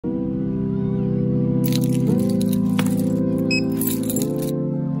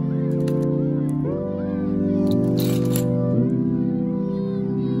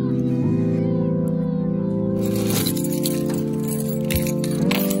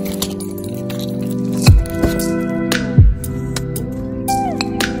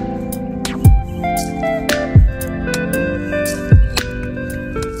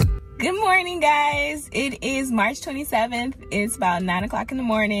March 27th. It's about 9 o'clock in the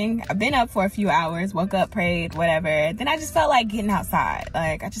morning. I've been up for a few hours, woke up, prayed, whatever. Then I just felt like getting outside.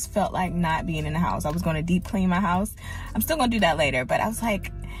 Like, I just felt like not being in the house. I was going to deep clean my house. I'm still going to do that later, but I was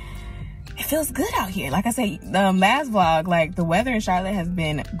like, it feels good out here. Like I said, the last vlog, like the weather in Charlotte has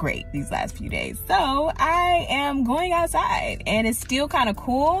been great these last few days. So I am going outside and it's still kind of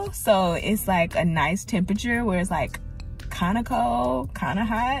cool. So it's like a nice temperature where it's like kind of cold, kind of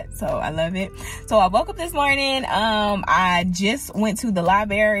hot. So I love it. So I woke up this morning. I just went to the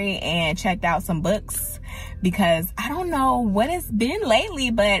library and checked out some books because I don't know what it's been lately,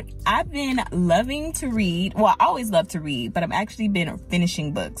 but I've been loving to read. Well, I always love to read, but I've actually been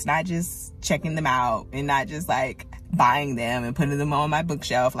finishing books, not just checking them out and not just like buying them and putting them on my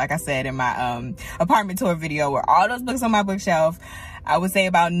bookshelf. Like I said in my apartment tour video, where all those books on my bookshelf, I would say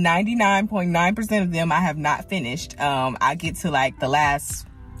about 99.9% of them I have not finished. I get to like the last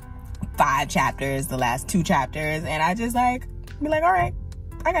 5 chapters, the last 2 chapters, and I just like be like, all right,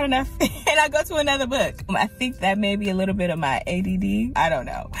 I got enough. And I go to another book. I think that may be a little bit of my ADD. I don't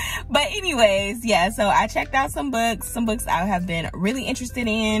know. But anyways, yeah, so I checked out some books I have been really interested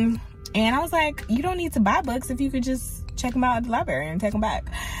in. And I was like, you don't need to buy books if you could just check them out at the library and take them back.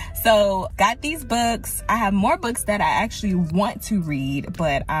 So got these books. I have more books that I actually want to read,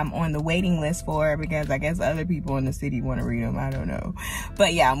 but I'm on the waiting list for because I guess other people in the city want to read them. I don't know.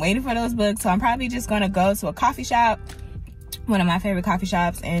 But yeah, I'm waiting for those books. So I'm probably just going to go to a coffee shop, one of my favorite coffee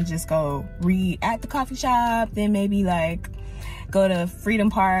shops, and just go read at the coffee shop. Then maybe like go to Freedom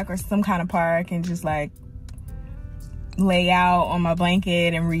Park or some kind of park and just like lay out on my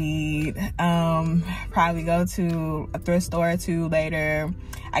blanket and read. Probably go to a thrift store or two later.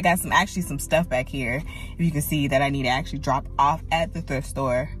 I got actually some stuff back here, if you can see, that I need to actually drop off at the thrift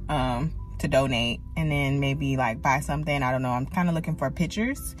store to donate, and then maybe like buy something. I don't know. I'm kind of looking for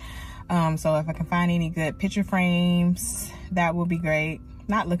pictures. So if I can find any good picture frames, that would be great.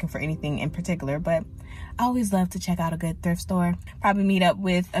 Not looking for anything in particular, but I always love to check out a good thrift store. Probably meet up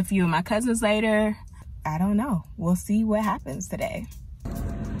with a few of my cousins later. I don't know. We'll see what happens today.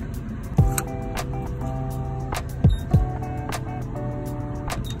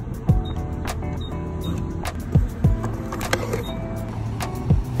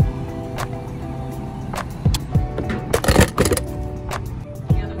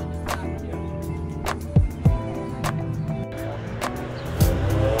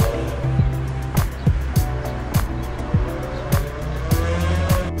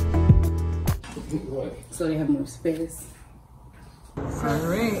 So they have more space. All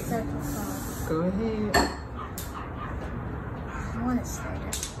right, go ahead. I want to start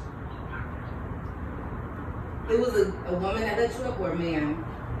it. It was a woman that let you up, or a man?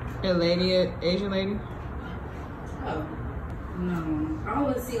 A lady, an Asian lady. Oh, no. I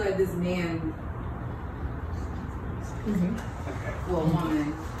want to see like this man. Well, a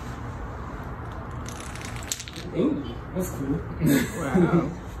woman. Ooh, that's cool. Wow.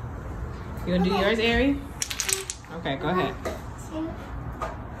 You gonna do yours, Ari? Okay, go ahead.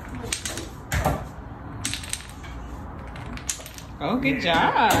 Oh, good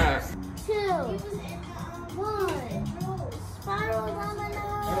job. 2, 1. Spirals on my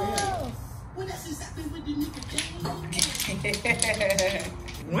nose.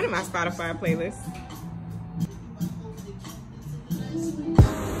 One of my Spotify playlists.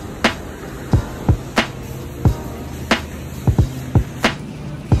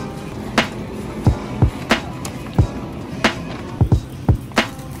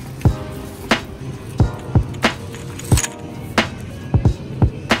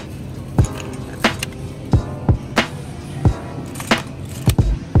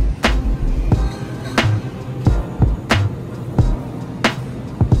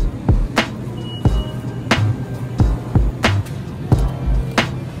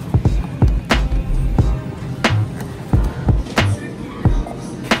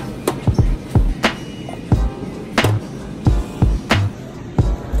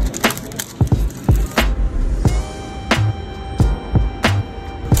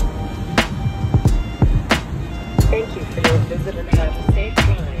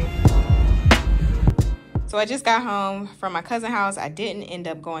 So I just got home from my cousin's house. I didn't end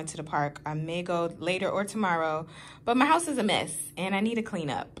up going to the park. I may go later or tomorrow, but my house is a mess and I need to clean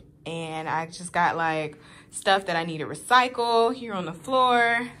up. And I just got like stuff that I need to recycle here on the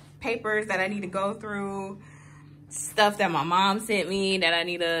floor, papers that I need to go through, stuff that my mom sent me that I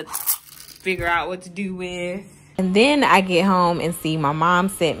need to figure out what to do with. And then I get home and see my mom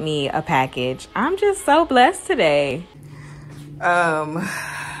sent me a package. I'm just so blessed today. I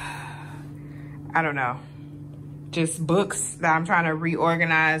don't know. Just books that I'm trying to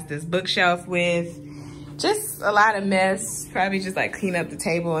reorganize this bookshelf with. just a lot of mess. Probably just like clean up the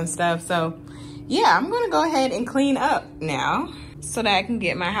table and stuff. So yeah, I'm gonna go ahead and clean up now so that I can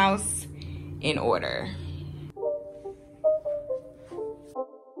get my house in order.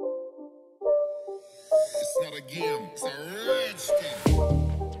 It's not a game, it's a rich thing.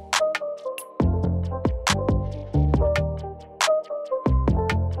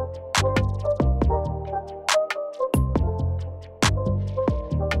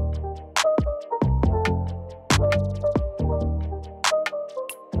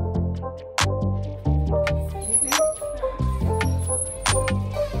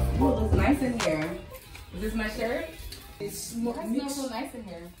 Is this my shirt? It's It smells so nice in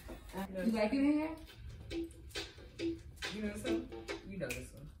here. You like it in here? You know this one? You know this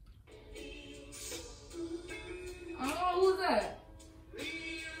one. Oh, who's that?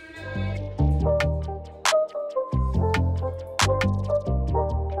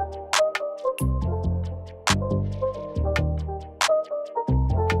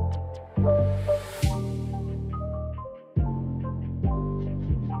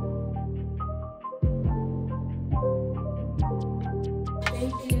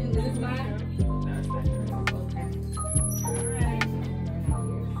 Thank you. Is this mine?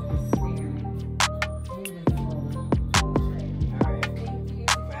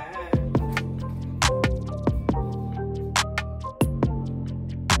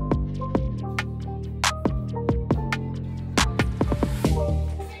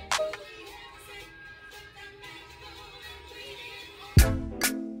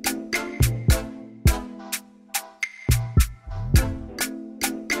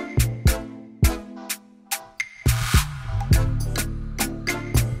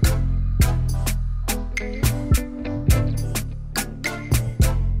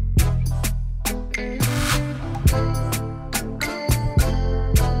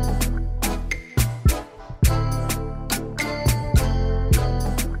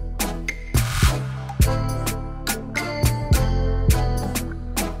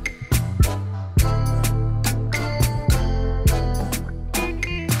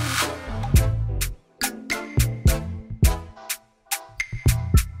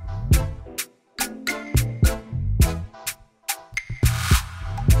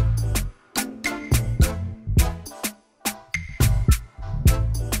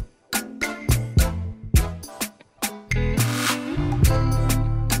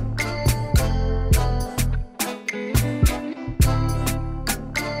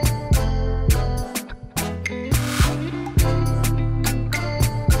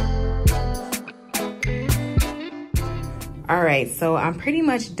 All right, so I'm pretty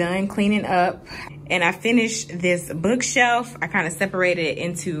much done cleaning up and I finished this bookshelf. I kind of separated it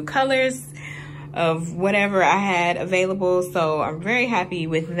into colors of whatever I had available. So I'm very happy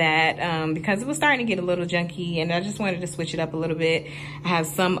with that because it was starting to get a little junky and I just wanted to switch it up a little bit. I have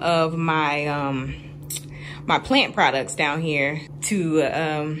some of my my plant products down here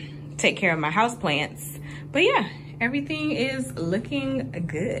to take care of my house plants. But yeah, everything is looking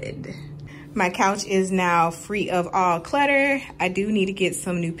good. My couch is now free of all clutter. I do need to get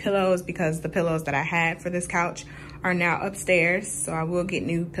some new pillows because the pillows that I had for this couch are now upstairs. So I will get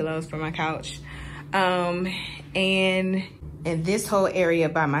new pillows for my couch. And this whole area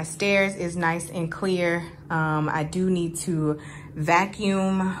by my stairs is nice and clear. I do need to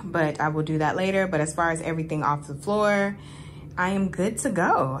vacuum, but I will do that later. But as far as everything off the floor, I am good to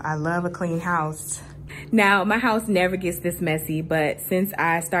go. I love a clean house. Now, my house never gets this messy, but since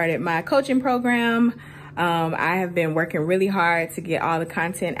I started my coaching program, I have been working really hard to get all the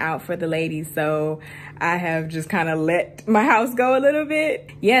content out for the ladies. So I have just kind of let my house go a little bit.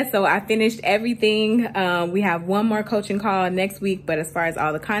 Yeah, so I finished everything. We have one more coaching call next week, but as far as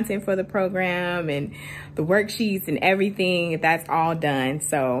all the content for the program and the worksheets and everything, that's all done.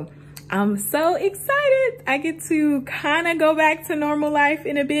 So I'm so excited. I get to kind of go back to normal life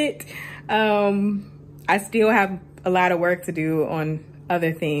in a bit. I still have a lot of work to do on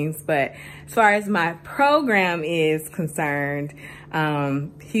other things, but as far as my program is concerned,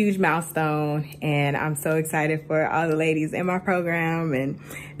 huge milestone, and I'm so excited for all the ladies in my program and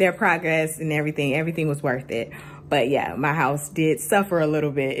their progress and everything. Everything was worth it. But yeah, my house did suffer a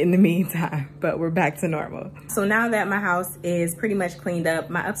little bit in the meantime, but we're back to normal. So now that my house is pretty much cleaned up,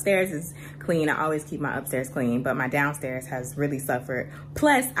 my upstairs is clean. I always keep my upstairs clean, but my downstairs has really suffered.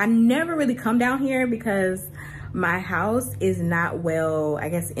 Plus, I never really come down here because my house is not well, I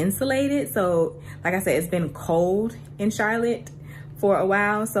guess, insulated. So like I said, it's been cold in Charlotte for a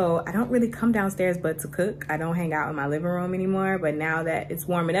while, so I don't really come downstairs but to cook. I don't hang out in my living room anymore, but now that it's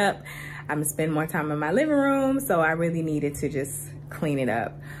warming up, I'm gonna spend more time in my living room, so I really needed to just clean it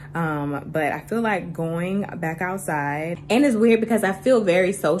up. But I feel like going back outside, and it's weird because I feel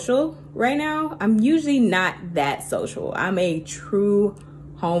very social right now. I'm usually not that social. I'm a true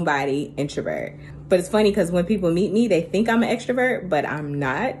homebody introvert. But it's funny because when people meet me, they think I'm an extrovert, but I'm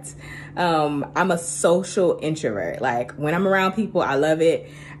not. I'm a social introvert. Like when I'm around people, I love it.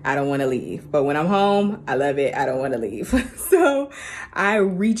 I don't want to leave. But when I'm home, I love it. I don't want to leave. So I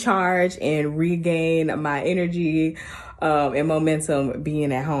recharge and regain my energy and momentum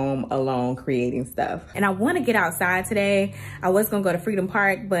being at home alone creating stuff. And I want to get outside today. I was gonna go to Freedom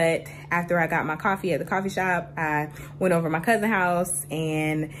Park, but after I got my coffee at the coffee shop, I went over to my cousin's house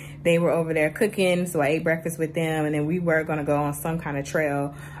and they were over there cooking, so I ate breakfast with them, and then we were gonna go on some kind of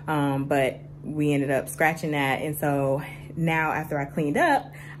trail, but we ended up scratching that. And so now after I cleaned up,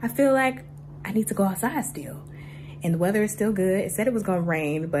 I feel like I need to go outside still. And the weather is still good. It said it was gonna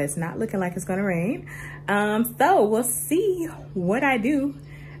rain, but it's not looking like it's gonna rain. So we'll see what I do.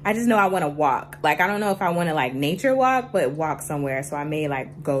 I just know I wanna walk. Like, I don't know if I wanna like nature walk, but walk somewhere. So I may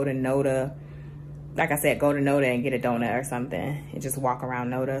like go to Noda, like I said, go to Noda and get a donut or something and just walk around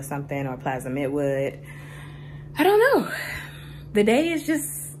Noda or something, or Plaza Midwood. I don't know. The day is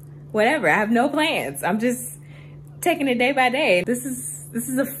just whatever. I have no plans. I'm just taking it day by day. This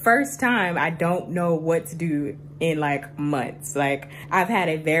is the first time I don't know what to do in like months. Like, I've had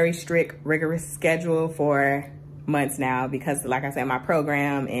a very strict, rigorous schedule for months now because, like I said, my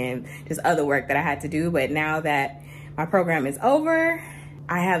program and just other work that I had to do. But now that my program is over,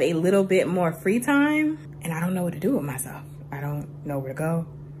 I have a little bit more free time and I don't know what to do with myself. I don't know where to go,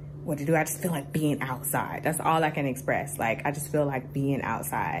 what to do. I just feel like being outside. That's all I can express. Like, I just feel like being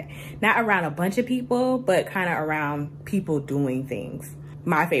outside. Not around a bunch of people, but kind of around people doing things.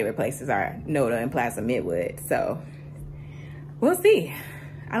 My favorite places are Noda and Plaza Midwood, so we'll see.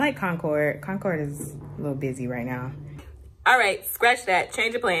 I like Concord. Concord is a little busy right now. All right, scratch that,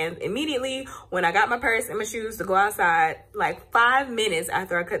 change of plans. Immediately when I got my purse and my shoes to go outside, like 5 minutes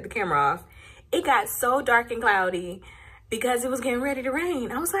after I cut the camera off, it got so dark and cloudy because it was getting ready to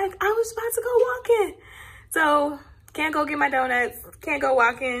rain. I was like, I was about to go walking. So can't go get my donuts, can't go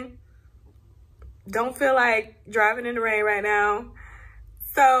walking. Don't feel like driving in the rain right now.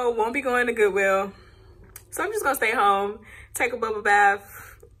 So won't be going to Goodwill. So I'm just gonna stay home, take a bubble bath,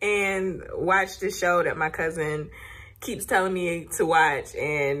 and watch this show that my cousin keeps telling me to watch,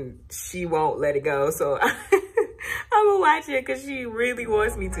 and she won't let it go. So I'm gonna watch it because she really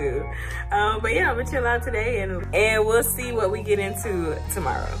wants me to. But yeah, I'm gonna chill out today, and we'll see what we get into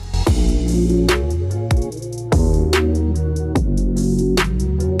tomorrow.